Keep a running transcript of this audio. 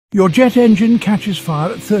Your jet engine catches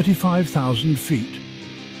fire at 35,000 feet.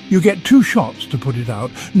 You get 2 shots to put it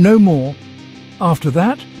out, no more. After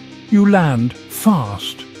that, you land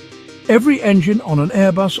fast. Every engine on an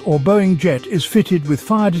Airbus or Boeing jet is fitted with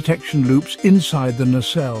fire detection loops inside the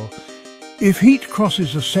nacelle. If heat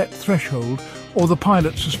crosses a set threshold or the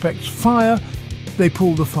pilot suspects fire, they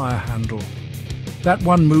pull the fire handle. That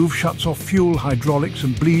one move shuts off fuel, hydraulics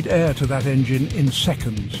and bleed air to that engine in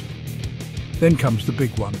seconds. Then comes the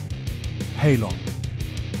big one, halon.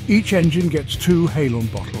 Each engine gets 2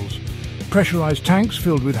 halon bottles, pressurized tanks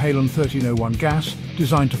filled with halon 1301 gas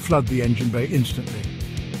designed to flood the engine bay instantly.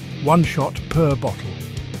 1 shot per bottle.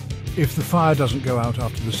 If the fire doesn't go out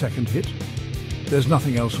after the second hit, there's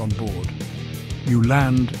nothing else on board. You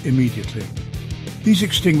land immediately. These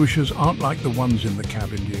extinguishers aren't like the ones in the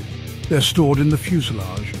cabin view. They're stored in the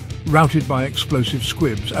fuselage, routed by explosive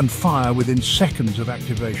squibs, and fire within seconds of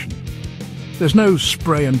activation. There's no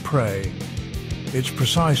spray and pray. It's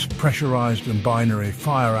precise, pressurized and binary,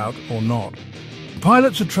 fire out or not.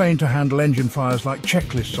 Pilots are trained to handle engine fires like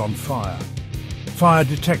checklists on fire. Fire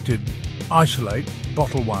detected, isolate,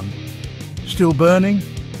 bottle 1. Still burning,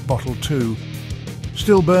 bottle 2.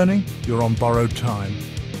 Still burning, you're on borrowed time.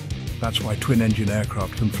 That's why twin-engine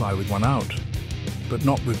aircraft can fly with 1 out, but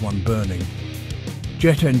not with 1 burning.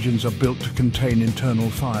 Jet engines are built to contain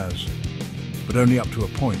internal fires, but only up to a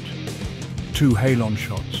point. 2 halon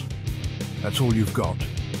shots. That's all you've got.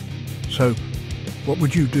 So, what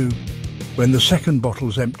would you do when the second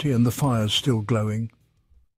bottle's empty and the fire's still glowing?